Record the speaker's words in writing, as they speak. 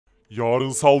Yarın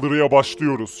saldırıya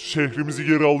başlıyoruz. Şehrimizi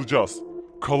geri alacağız.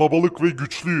 Kalabalık ve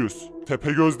güçlüyüz.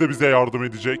 Tepegöz de bize yardım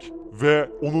edecek. Ve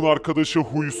onun arkadaşı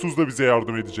Huysuz da bize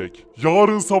yardım edecek.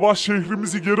 Yarın sabah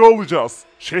şehrimizi geri alacağız.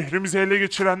 Şehrimizi ele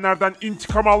geçirenlerden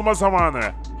intikam alma zamanı.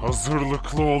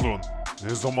 Hazırlıklı olun.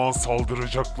 Ne zaman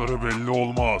saldıracakları belli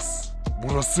olmaz.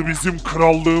 Burası bizim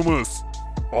krallığımız.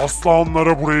 Asla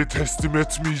onlara burayı teslim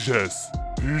etmeyeceğiz.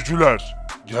 Büyücüler,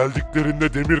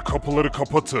 geldiklerinde demir kapıları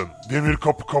kapatın. Demir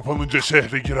kapı kapanınca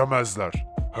şehre giremezler.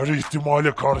 Her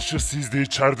ihtimale karşı siz de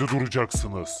içeride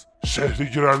duracaksınız. Şehre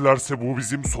girerlerse bu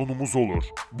bizim sonumuz olur.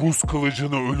 Buz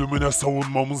kılıcını ölümüne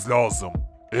savunmamız lazım.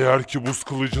 Eğer ki buz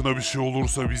kılıcına bir şey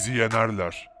olursa bizi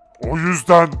yenerler. O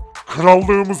yüzden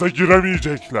krallığımıza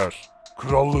giremeyecekler.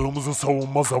 Krallığımızı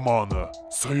savunma zamanı.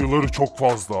 Sayıları çok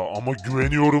fazla ama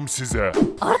güveniyorum size.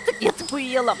 Artık yatıp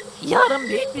uyuyalım. Yarın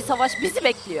büyük bir savaş bizi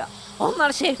bekliyor.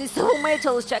 Onlar şehri savunmaya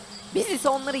çalışacak. Biz ise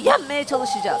onları yenmeye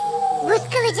çalışacağız. Buz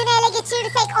kılıcını ele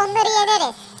geçirirsek onları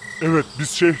yeneriz. Evet, biz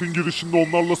şehrin girişinde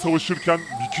onlarla savaşırken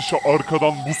bir kişi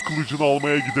arkadan buz kılıcını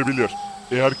almaya gidebilir.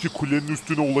 Eğer ki kulenin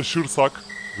üstüne ulaşırsak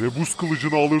ve buz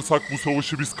kılıcını alırsak bu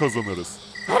savaşı biz kazanırız.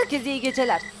 Herkese iyi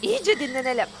geceler. İyice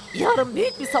dinlenelim. Yarın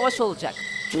büyük bir savaş olacak.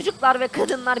 Çocuklar ve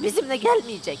kadınlar bizimle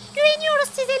gelmeyecek. Güveniyoruz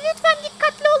size, lütfen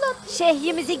dikkatli olun.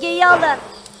 Şehrimizi geri alın.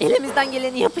 Elimizden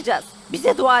geleni yapacağız.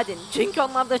 Bize dua edin çünkü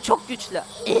onlar da çok güçlü.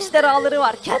 Ejderhaları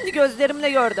var, kendi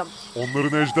gözlerimle gördüm.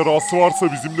 Onların ejderhası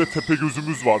varsa bizim de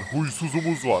Tepegöz'ümüz var,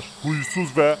 Huysuz'umuz var.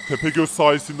 Huysuz ve Tepegöz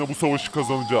sayesinde bu savaşı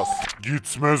kazanacağız.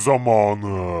 Gitme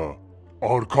zamanı.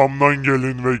 Arkamdan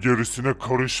gelin ve gerisine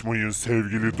karışmayın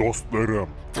sevgili dostlarım.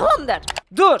 Tamamdır.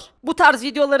 Dur. Bu tarz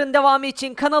videoların devamı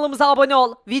için kanalımıza abone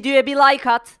ol, videoya bir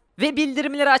like at ve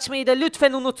bildirimleri açmayı da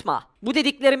lütfen unutma. Bu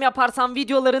dediklerimi yaparsan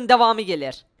videoların devamı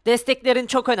gelir. Desteklerin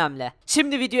çok önemli.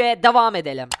 Şimdi videoya devam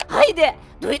edelim. Haydi,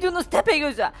 duydunuz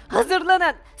Tepegöz'ü.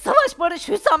 Hazırlanın. Savaş Barış,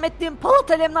 Hüsamettin,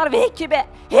 Polat Alemdar ve ekibi.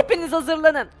 Hepiniz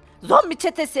hazırlanın. Zombi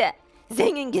çetesi.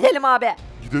 Zengin gidelim abi.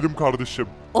 Gidelim kardeşim.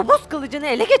 O buz kılıcını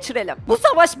ele geçirelim. Bu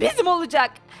savaş bizim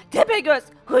olacak. Tepegöz,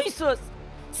 Huysuz.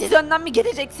 Siz önden mi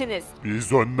gideceksiniz?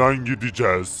 Biz önden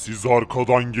gideceğiz, siz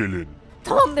arkadan gelin.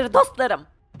 Tamamdır dostlarım.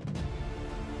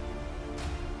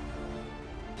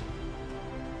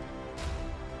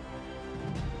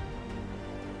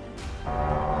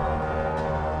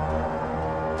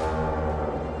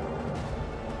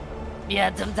 Bir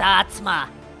adım daha atma.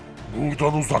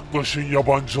 Buradan uzaklaşın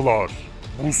yabancılar.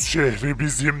 Buz şehri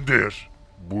bizimdir.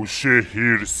 Bu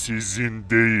şehir sizin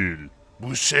değil.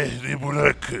 Bu şehri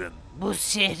bırakın. Bu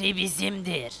şehri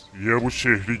bizimdir. Ya bu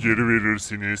şehri geri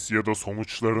verirsiniz ya da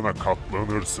sonuçlarına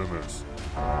katlanırsınız.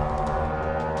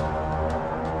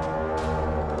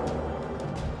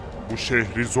 Bu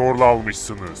şehri zorla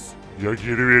almışsınız. Ya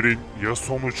geri verin ya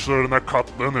sonuçlarına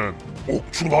katlanın.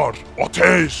 Okçular,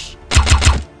 ateş!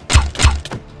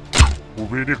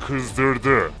 Bu beni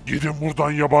kızdırdı. Gidin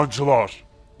buradan yabancılar.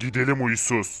 Gidelim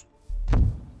Huysuz.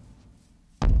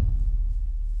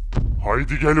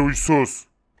 Haydi gel Huysuz.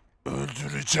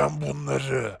 Öldüreceğim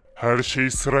bunları. Her şey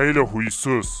sırayla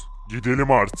Huysuz.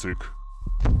 Gidelim artık.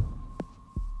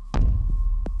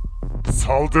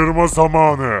 Saldırma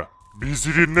zamanı.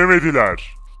 Bizi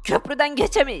dinlemediler. Köprüden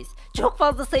geçemeyiz. Çok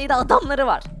fazla sayıda adamları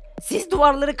var. Siz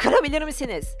duvarları kırabilir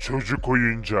misiniz? Çocuk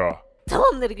oyuncağı.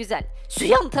 Tamamdır, güzel. Şu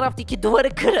yan taraftaki duvarı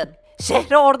kırın.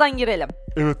 Şehre oradan girelim.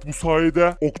 Evet, bu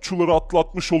sayede okçuları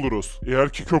atlatmış oluruz. Eğer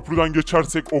ki köprüden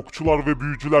geçersek okçular ve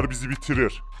büyücüler bizi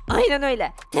bitirir. Aynen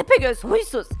öyle. Tepegöz,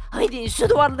 Huysuz. Haydi şu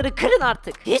duvarları kırın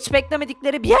artık. Hiç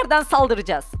beklemedikleri bir yerden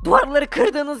saldıracağız. Duvarları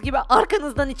kırdığınız gibi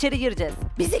arkanızdan içeri gireceğiz.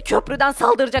 Bizi köprüden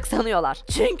saldıracak sanıyorlar.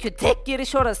 Çünkü tek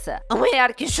giriş orası. Ama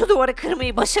eğer ki şu duvarı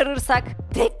kırmayı başarırsak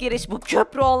tek giriş bu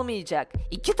köprü olmayacak.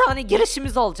 2 tane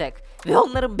girişimiz olacak. Ve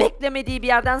onların beklemediği bir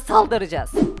yerden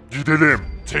saldıracağız. Gidelim.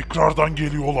 Tekrardan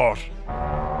geliyorlar.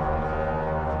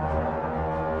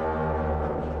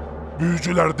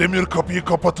 Büyücüler demir kapıyı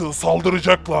kapatın,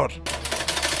 saldıracaklar.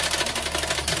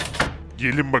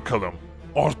 Gelin bakalım.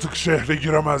 Artık şehre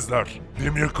giremezler.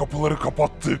 Demir kapıları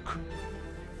kapattık.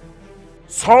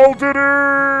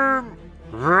 Saldırın!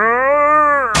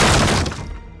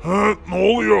 Ne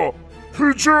oluyor?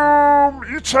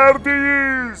 Hücum!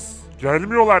 İçerideyiz!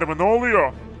 Gelmiyorlar mı? Ne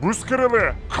oluyor? Buz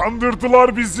kralı!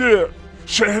 Kandırdılar bizi!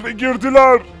 Şehre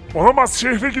girdiler! Olamaz,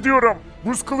 şehre gidiyorum!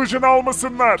 Buz kılıcını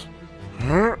almasınlar!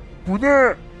 Bu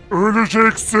ne?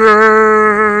 Öleceksin!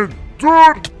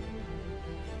 Dur!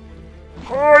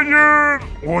 Hayır!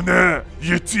 O ne?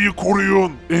 Yeti'yi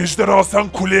koruyun! Ejderha, sen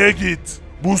kuleye git!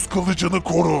 Buz kılıcını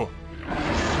koru!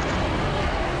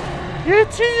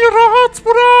 Yeti'yi rahat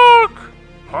bırak!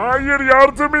 Hayır,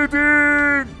 yardım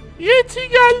edin! Yeti,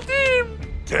 geldim!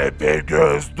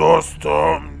 Tepegöz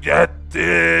dostum,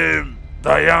 gittim.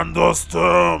 Dayan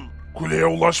dostum. Kuleye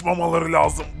ulaşmamaları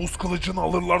lazım. Buz kılıcını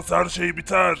alırlarsa her şey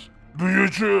biter.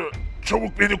 Büyücü,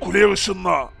 çabuk beni kuleye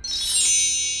ışınla.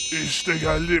 İşte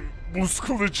geldim. Buz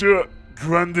kılıcı,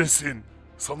 güvendesin.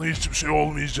 Sana hiçbir şey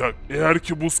olmayacak. Eğer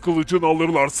ki buz kılıcını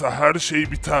alırlarsa her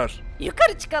şey biter.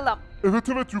 Yukarı çıkalım.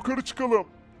 Evet yukarı çıkalım.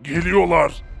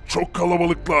 Geliyorlar. Çok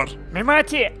kalabalıklar.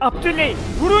 Memati, Abdüley,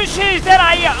 vurun şu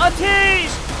ejderhayı,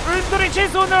 ateş!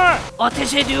 Öldüreceğiz onu!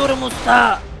 Ateş ediyorum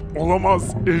usta.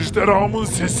 Olamaz. Ejderhamın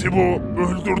sesi bu.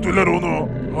 Öldürdüler onu.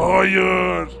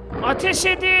 Hayır. Ateş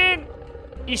edin!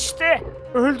 İşte,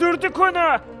 öldürdük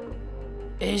onu!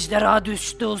 Ejderha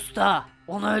düştü usta.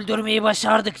 Onu öldürmeyi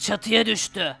başardık, çatıya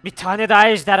düştü. Bir tane daha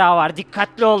ejderha var,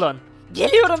 dikkatli olun.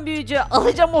 Geliyorum büyücü,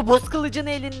 alacağım o buz kılıcını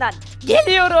elinden.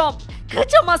 Geliyorum.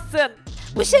 Kaçamazsın.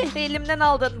 Bu şehri elimden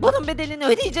aldın. Bunun bedelini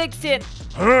ödeyeceksin.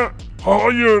 He?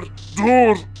 Hayır.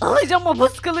 Dur. Alacağım o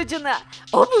buz kılıcını.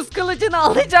 O buz kılıcını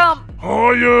alacağım.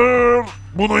 Hayır.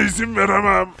 Buna izin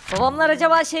veremem. Babamlar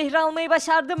acaba şehri almayı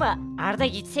başardı mı? Arda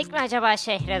gitsek mi acaba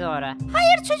şehre doğru?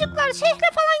 Hayır çocuklar şehre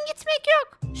falan gitmek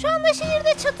yok. Şu anda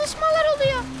şehirde çatışmalar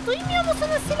oluyor. Duymuyor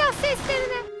musunuz silah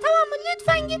seslerini? Tamam mı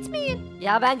lütfen gitmeyin.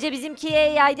 Ya bence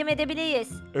bizimkiye yardım edebiliriz.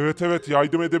 Evet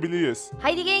yardım edebiliriz.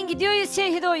 Haydi gelin gidiyoruz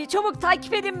şehre doğru. Çabuk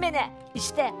takip edin beni.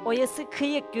 İşte oyası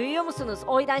kıyık görüyor musunuz?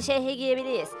 Oydan şehre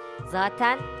girebiliriz.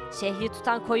 Zaten şehri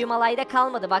tutan koyu malayda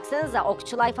kalmadı. Baksanıza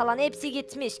okçular falan hepsi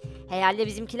gitmiş. Herhalde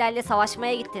bizimkilerle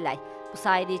savaşmaya gittiler. Bu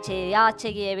sayede içeri rahatça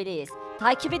girebiliriz.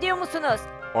 Takip ediyor musunuz?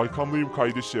 Arkamdayım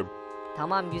kardeşim.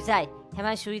 Tamam güzel.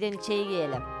 Hemen şu yüzden içeri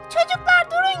girelim. Çocuklar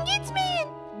durun gitmeyin.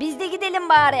 Biz de gidelim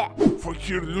bari.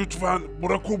 Fakir lütfen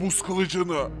bırak o buz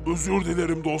kılıcını. Özür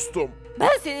dilerim dostum.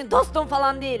 Ben senin dostun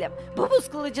falan değilim. Bu buz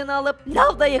kılıcını alıp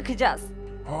lavda yakacağız.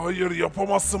 Hayır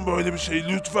yapamazsın böyle bir şey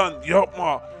lütfen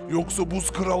yapma. Yoksa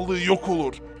buz krallığı yok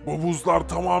olur. Bu buzlar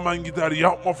tamamen gider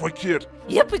yapma fakir.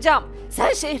 Yapacağım.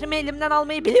 Sen şehrimi elimden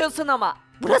almayı biliyorsun ama.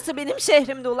 Burası benim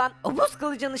şehrimdi ulan. O buz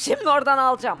kılıcını şimdi oradan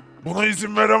alacağım. Buna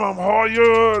izin veremem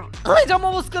hayır. Alacağım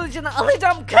o buz kılıcını,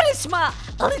 alacağım, karışma.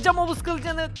 Alacağım o buz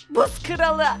kılıcını, buz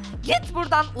kralı. Git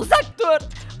buradan, uzak dur.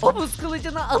 O buz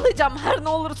kılıcını alacağım, her ne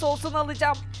olursa olsun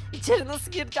alacağım. İçeri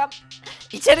nasıl gireceğim?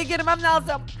 İçeri girmem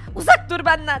lazım. Uzak dur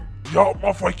benden.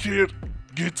 Yapma fakir.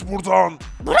 Git buradan.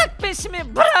 Bırak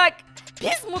peşimi, bırak.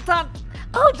 Pis mutant.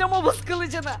 Alacağım o buz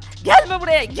kılıcını. Gelme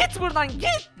buraya, git buradan,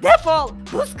 git. Defol.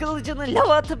 Buz kılıcını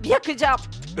lava atıp yakacağım.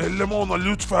 Elleme ona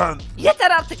lütfen.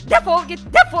 Yeter artık,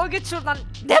 defol git şuradan,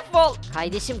 defol.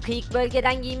 Kardeşim kıyık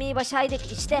bölgeden giymeyi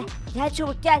başardık işte. Gel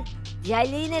çabuk gel.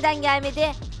 Diğerleri neden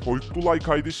gelmedi? Korktular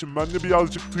kardeşim ben de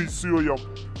birazcık tırsıyorum.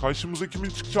 Karşımıza kimin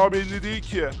çıkacağı belli değil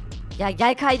ki. Ya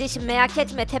gel kardeşim merak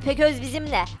etme, Tepegöz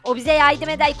bizimle. O bize yardım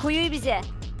eder, koyuyor bizi.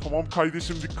 Tamam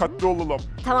kardeşim dikkatli olalım.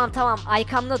 Tamam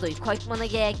arkamda duy, korkmana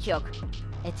gerek yok.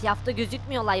 Etrafta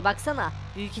gözükmüyorlar baksana.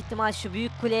 Büyük ihtimal şu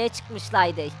büyük kuleye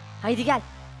çıkmışlardı. Haydi gel.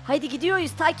 Haydi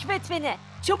gidiyoruz, takip et beni.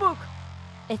 Çabuk.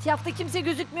 Etrafta kimse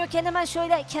gözükmüyorken hemen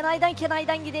şöyle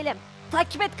kenardan gidelim.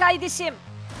 Takip et kardeşim.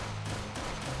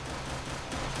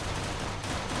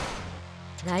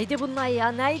 Nerede bunlar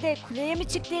ya? Nerede? Kuleye mi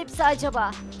çıktı hepsi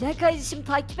acaba? Gel kardeşim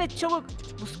takip et çabuk.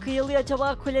 Buz kıyılı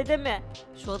acaba kulede mi?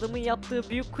 Şu adamın yaptığı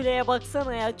büyük kuleye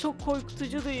baksana ya. Çok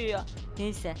korkutucu duyuyor.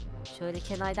 Neyse. Şöyle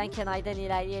kenardan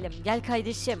ilerleyelim. Gel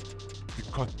kardeşim.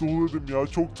 Dikkatli olalım ya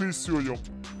çok tırsıyorum.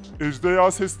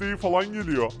 Ejderha sesleri falan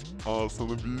geliyor. Aa sana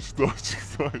bir iş daha çıktı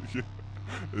sanki.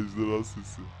 Ejderha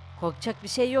sesi. Korkacak bir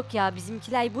şey yok ya.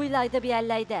 Bizimkiler bu ileride bir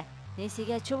yerlerde. Neyse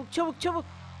gel çabuk.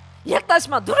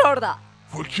 Yaklaşma, dur orada.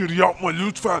 Fakir yapma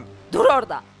lütfen. Dur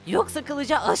orada. Yoksa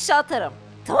kılıcı aşağı atarım.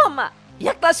 Tamam mı?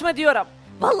 Yaklaşma diyorum.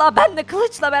 Vallahi ben de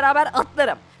kılıçla beraber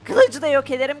atlarım. Kılıcı da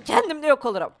yok ederim, kendim de yok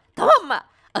olurum. Tamam mı?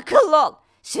 Akıllı ol.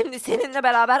 Şimdi seninle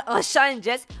beraber aşağı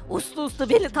ineceğiz. Uslu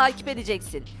beni takip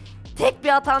edeceksin. Tek bir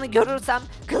hatanı görürsem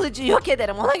kılıcı yok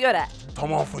ederim ona göre.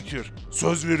 Tamam fakir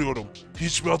söz veriyorum.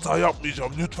 Hiçbir hata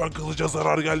yapmayacağım lütfen kılıca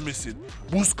zarar gelmesin.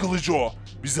 Buz kılıcı o.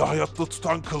 Bizi hayatta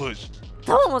tutan kılıç.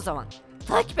 Tamam o zaman.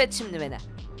 Takip et şimdi beni.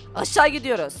 Aşağı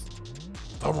gidiyoruz.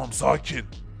 Tamam sakin.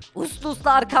 Uslu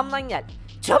arkamdan gel.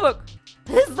 Çabuk.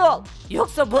 Hızlı ol.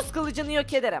 Yoksa buz kılıcını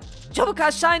yok ederim. Çabuk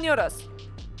aşağı iniyoruz.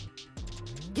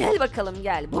 Gel bakalım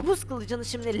gel. Bu buz kılıcını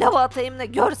şimdi lava atayım da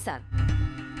görsen.